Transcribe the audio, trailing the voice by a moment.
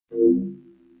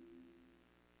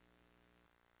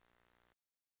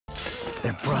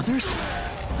They're brothers?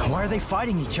 Why are they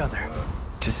fighting each other?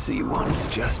 To see one's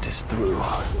justice through,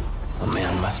 a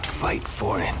man must fight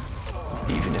for it,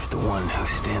 even if the one who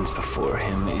stands before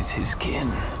him is his kin.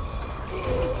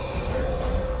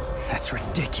 That's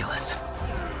ridiculous.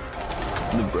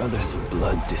 The brothers of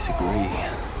blood disagree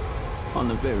on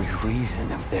the very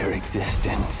reason of their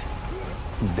existence.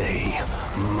 They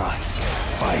must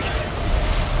fight.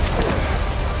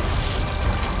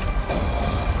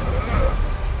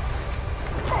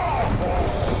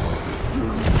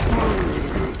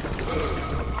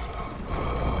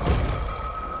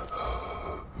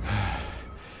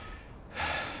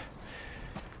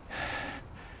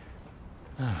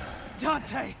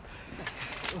 Dante!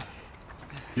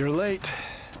 You're late.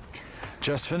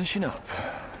 Just finishing up.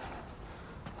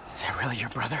 Is that really your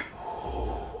brother?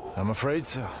 I'm afraid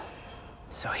so.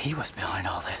 So he was behind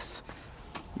all this.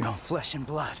 Your own flesh and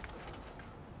blood.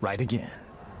 Right again.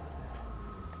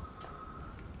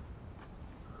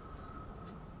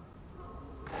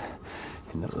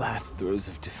 In the last throes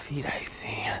of defeat, I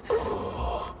see.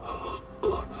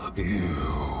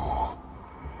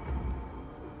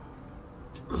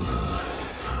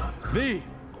 V,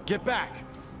 get back.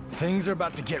 Things are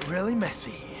about to get really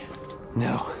messy.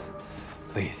 No.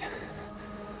 Please.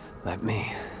 Let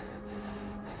me.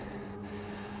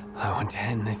 I want to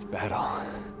end this battle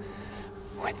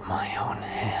with my own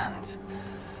hands.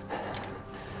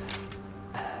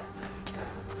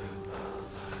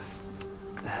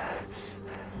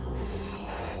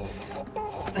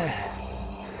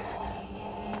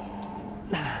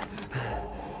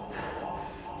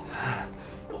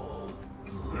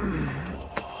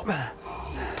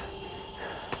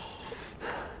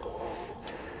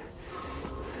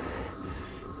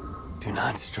 Do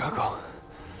not struggle,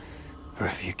 for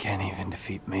if you can't even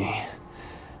defeat me,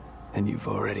 then you've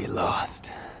already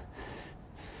lost.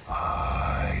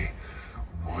 I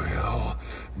will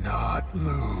not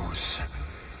lose.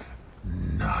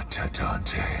 Not to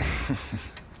Dante.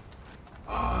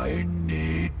 I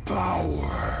need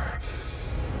power.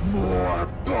 More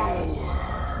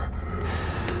power.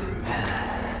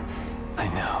 I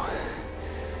know.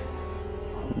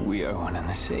 We are one and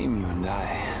the same, you and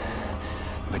I.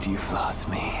 But you've lost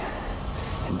me,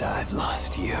 and I've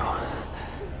lost you.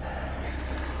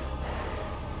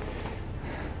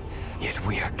 Yet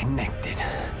we are connected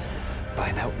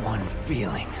by that one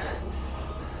feeling.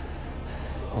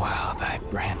 While thy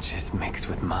branches mix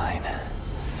with mine,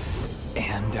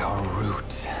 and our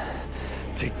roots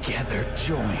together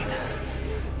join.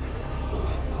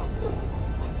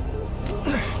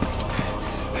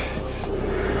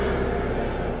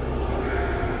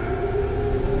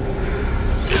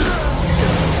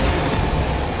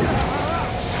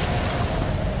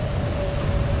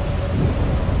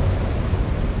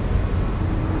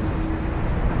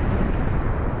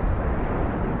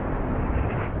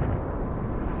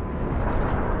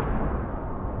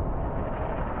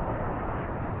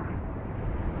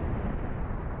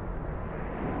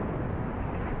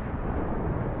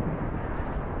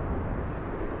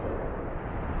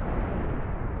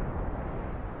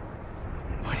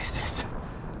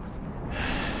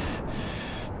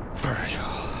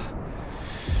 Vergil.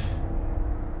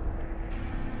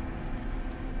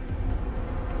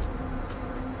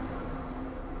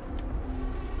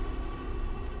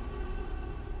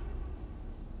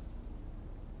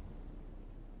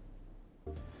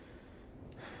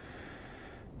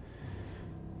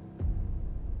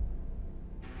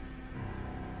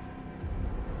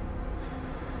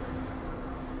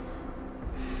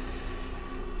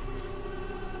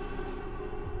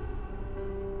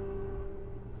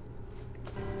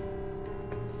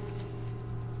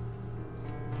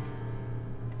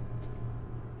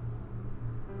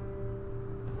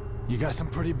 You got some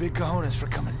pretty big cojones for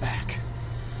coming back.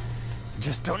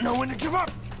 Just don't know when to give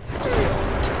up!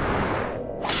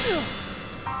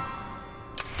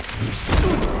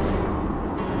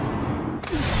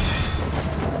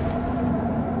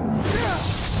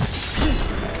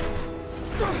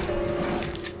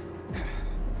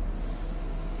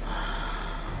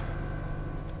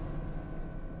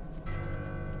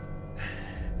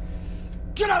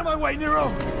 Get out of my way,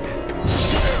 Nero!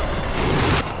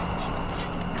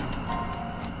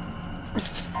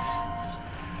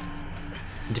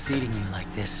 Defeating you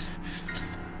like this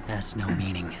has no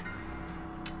meaning.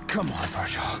 Come on,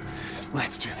 Vergil.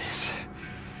 Let's do this.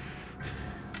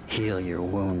 Heal your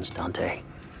wounds, Dante.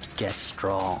 Get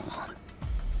strong.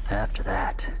 After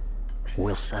that,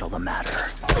 we'll settle the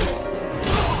matter.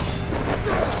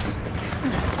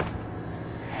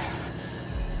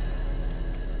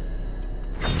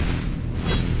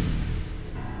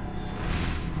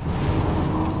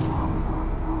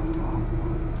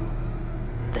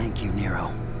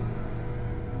 Nero.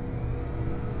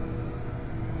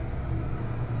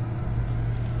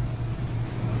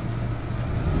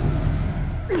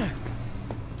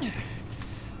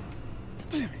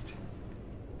 Damn it.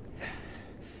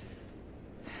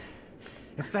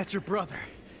 If that's your brother,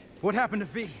 what happened to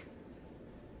V?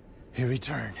 He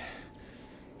returned.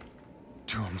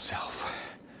 To himself.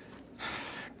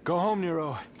 Go home,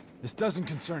 Nero. This doesn't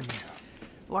concern you.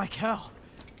 Like hell.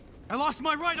 I lost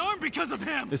my right arm because of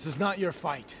him! This is not your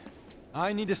fight.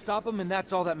 I need to stop him, and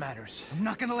that's all that matters. I'm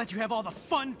not gonna let you have all the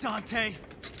fun, Dante!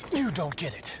 You don't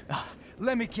get it.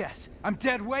 Let me guess. I'm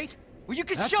dead weight? Well, you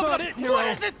can That's shove not it it, Nero. What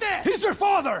is it then? He's your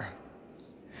father!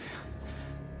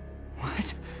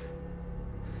 What?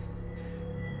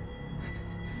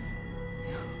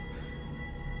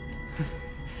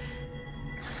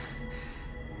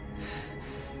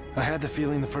 I had the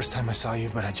feeling the first time I saw you,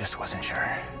 but I just wasn't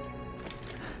sure.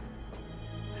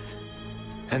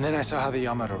 And then I saw how the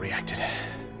Yamato reacted.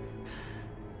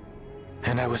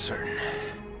 And I was certain.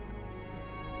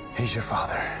 He's your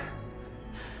father.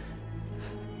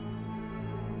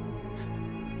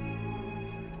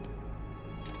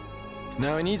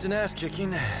 Now he needs an ass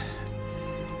kicking.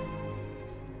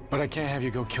 But I can't have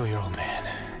you go kill your old man.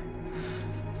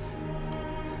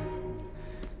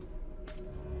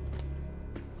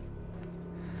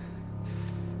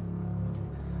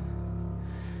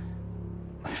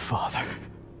 My father.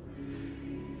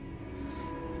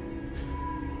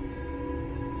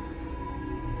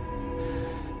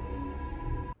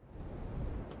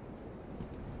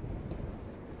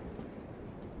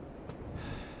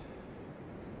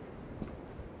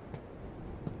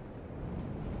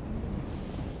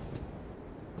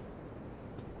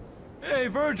 Hey,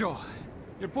 Vergil!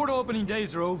 Your portal opening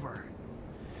days are over.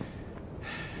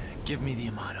 Give me the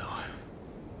Yamato.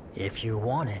 If you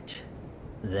want it,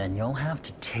 then you'll have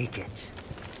to take it.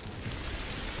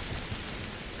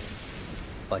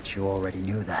 But you already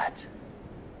knew that.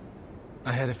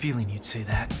 I had a feeling you'd say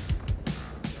that.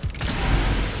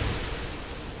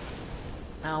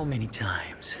 How many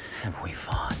times have we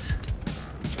fought?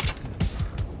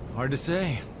 Hard to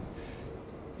say.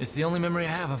 It's the only memory I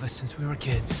have of us since we were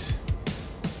kids.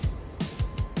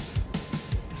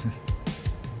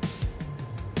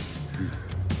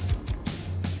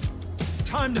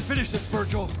 Time to finish this,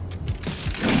 Vergil.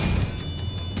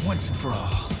 Once and for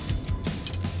all.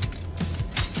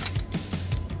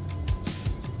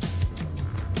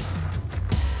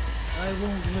 I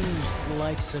won't lose to the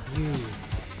likes of you,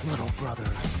 little brother.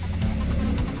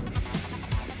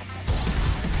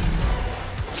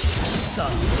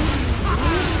 Don't move.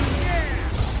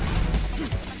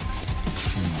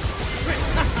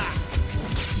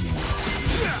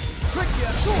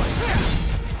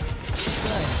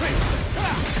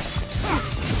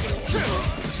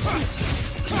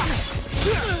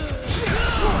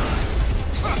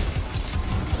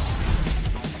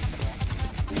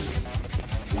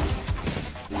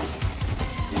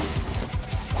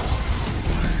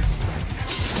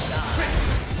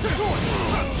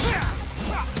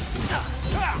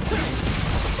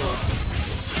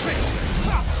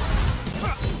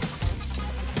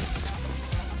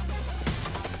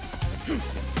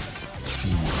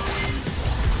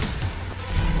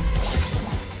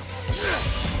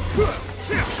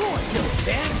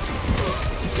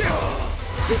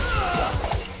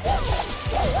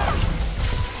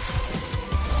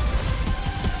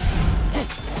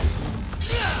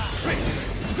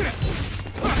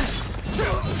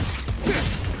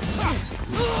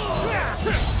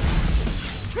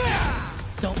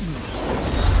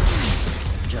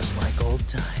 Just like old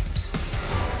times.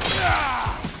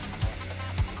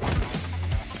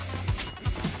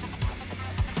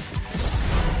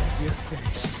 You're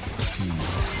finished.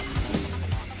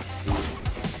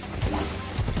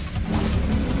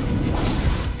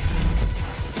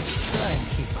 Try and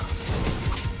keep up.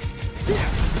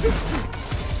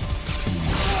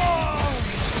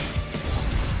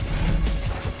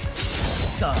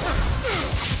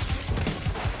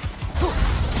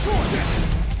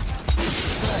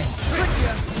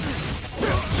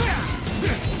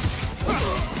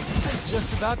 It's just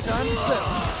about time to settle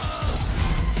this.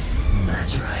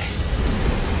 That's right.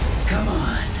 Come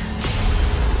on.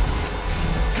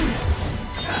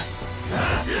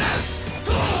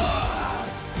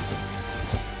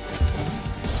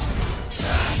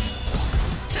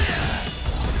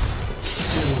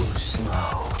 Too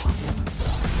slow.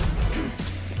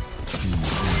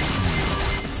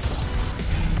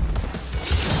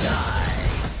 Die.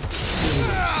 Too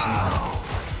slow.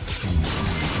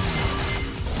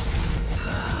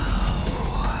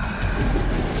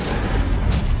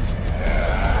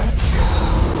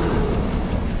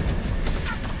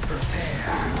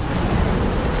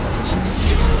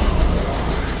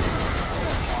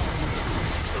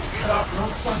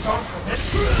 Outsize out from it.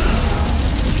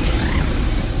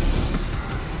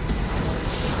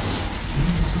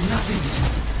 Means nothing to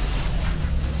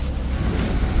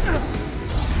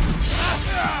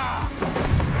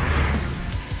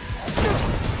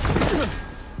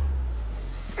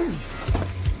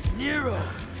me. Nero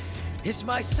is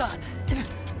my son.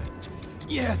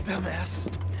 Yeah, dumbass.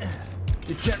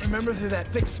 You can't remember through that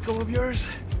thick skull of yours?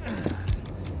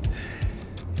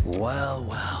 Well,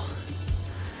 well.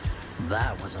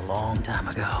 That was a long time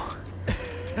ago.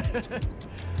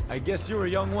 I guess you were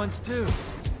young once too.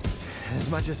 As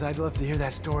much as I'd love to hear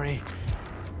that story,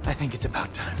 I think it's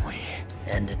about time we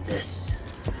Ended this.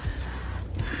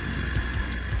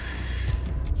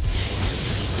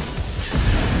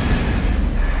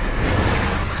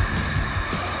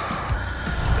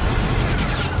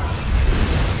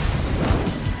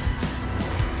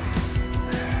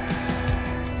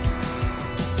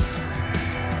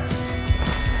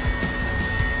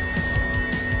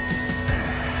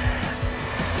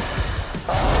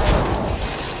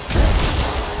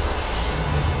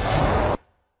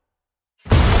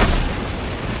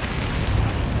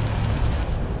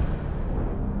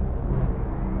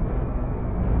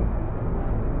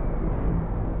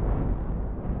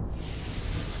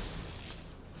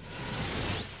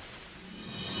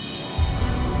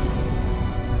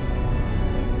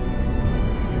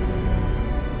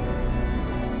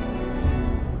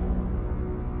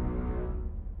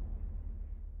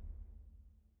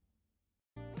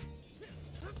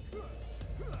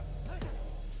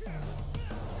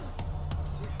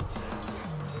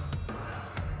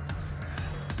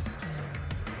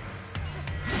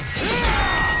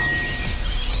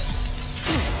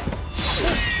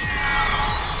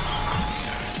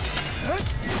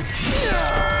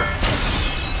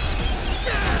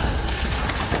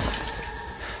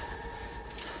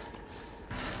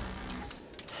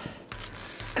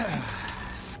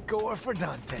 score for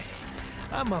Dante.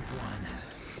 I'm up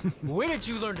one. When did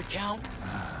you learn to count?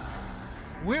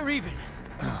 We're even.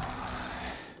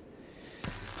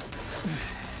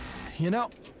 You know,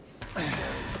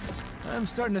 I'm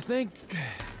starting to think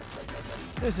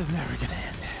this is never gonna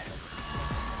end.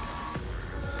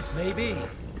 Maybe.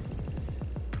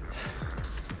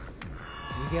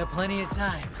 We got plenty of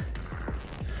time.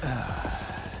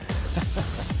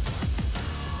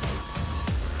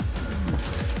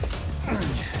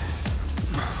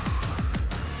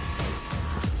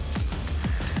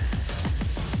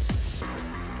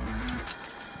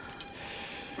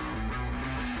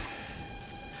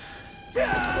 Don't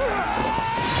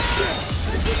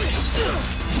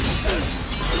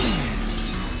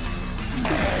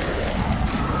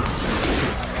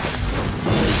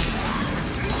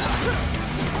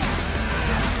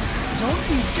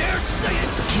you dare say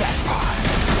it!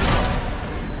 Jackpot!